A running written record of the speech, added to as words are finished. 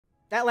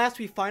At last,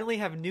 we finally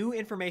have new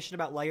information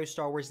about LEGO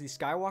Star Wars The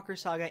Skywalker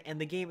Saga, and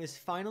the game is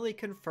finally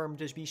confirmed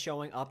to be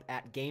showing up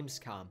at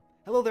Gamescom.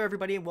 Hello there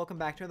everybody, and welcome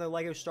back to another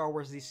LEGO Star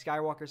Wars The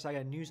Skywalker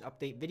Saga news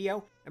update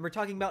video. And we're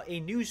talking about a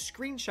new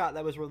screenshot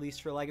that was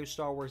released for LEGO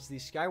Star Wars The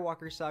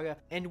Skywalker Saga,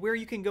 and where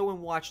you can go and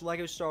watch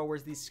LEGO Star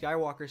Wars The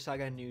Skywalker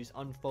Saga news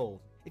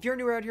unfold. If you're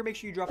new around here, make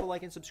sure you drop a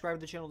like and subscribe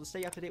to the channel to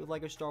stay up to date with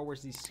LEGO Star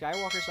Wars The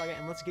Skywalker Saga,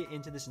 and let's get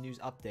into this news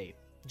update.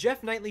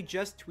 Jeff Knightley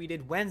just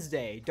tweeted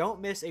Wednesday,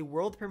 don't miss a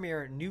world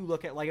premiere new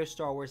look at LEGO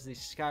Star Wars The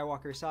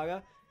Skywalker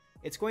Saga.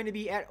 It's going to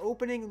be at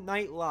Opening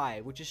Night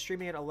Live, which is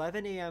streaming at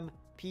 11 a.m.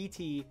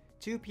 PT,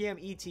 2 p.m.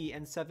 ET,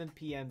 and 7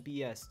 p.m.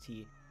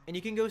 BST. And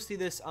you can go see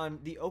this on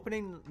the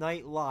Opening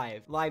Night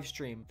live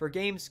stream for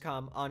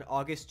Gamescom on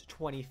August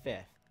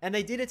 25th. And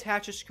they did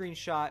attach a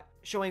screenshot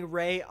showing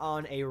Rey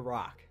on a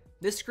rock.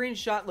 This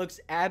screenshot looks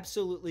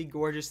absolutely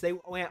gorgeous. They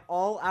went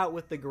all out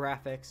with the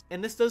graphics,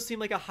 and this does seem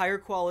like a higher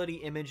quality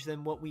image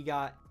than what we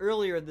got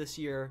earlier this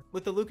year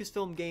with the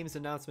Lucasfilm Games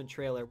announcement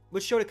trailer,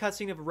 which showed a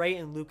cutscene of Rey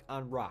and Luke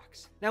on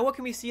rocks. Now, what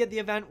can we see at the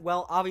event?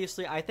 Well,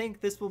 obviously, I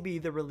think this will be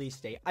the release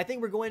date. I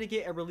think we're going to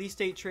get a release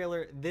date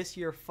trailer this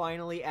year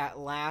finally at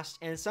last,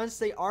 and since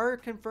they are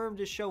confirmed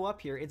to show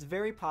up here, it's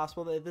very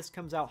possible that this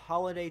comes out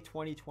holiday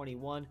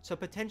 2021, so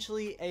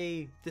potentially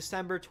a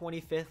December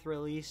 25th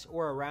release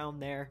or around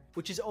there,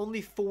 which is only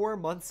 4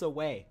 months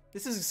away.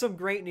 This is some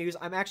great news.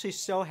 I'm actually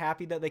so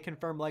happy that they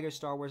confirmed LEGO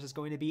Star Wars is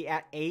going to be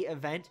at a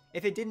event.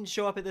 If it didn't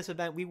show up at this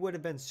event, we would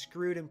have been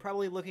screwed and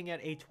probably looking at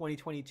a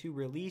 2022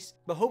 release.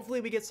 But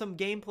hopefully we get some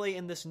gameplay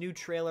in this new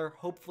trailer,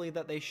 hopefully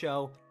that they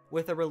show,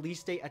 with a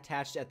release date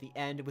attached at the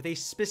end, with a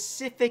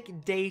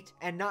specific date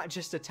and not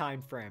just a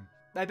time frame.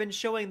 I've been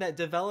showing that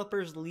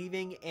developers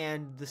leaving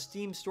and the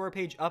Steam store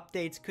page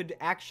updates could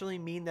actually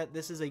mean that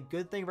this is a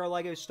good thing for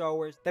LEGO Star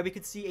Wars, that we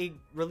could see a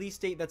release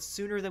date that's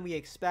sooner than we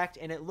expect,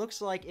 and it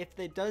looks like if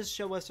it does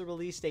show us a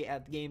release date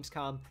at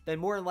Gamescom, then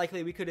more than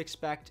likely we could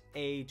expect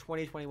a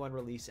 2021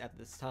 release at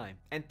this time.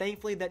 And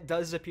thankfully that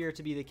does appear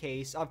to be the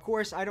case. Of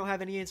course, I don't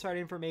have any inside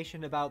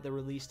information about the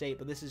release date,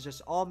 but this is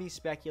just all me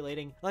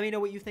speculating. Let me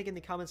know what you think in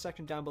the comment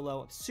section down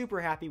below. I'm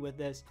super happy with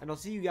this, and I'll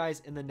see you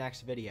guys in the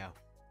next video.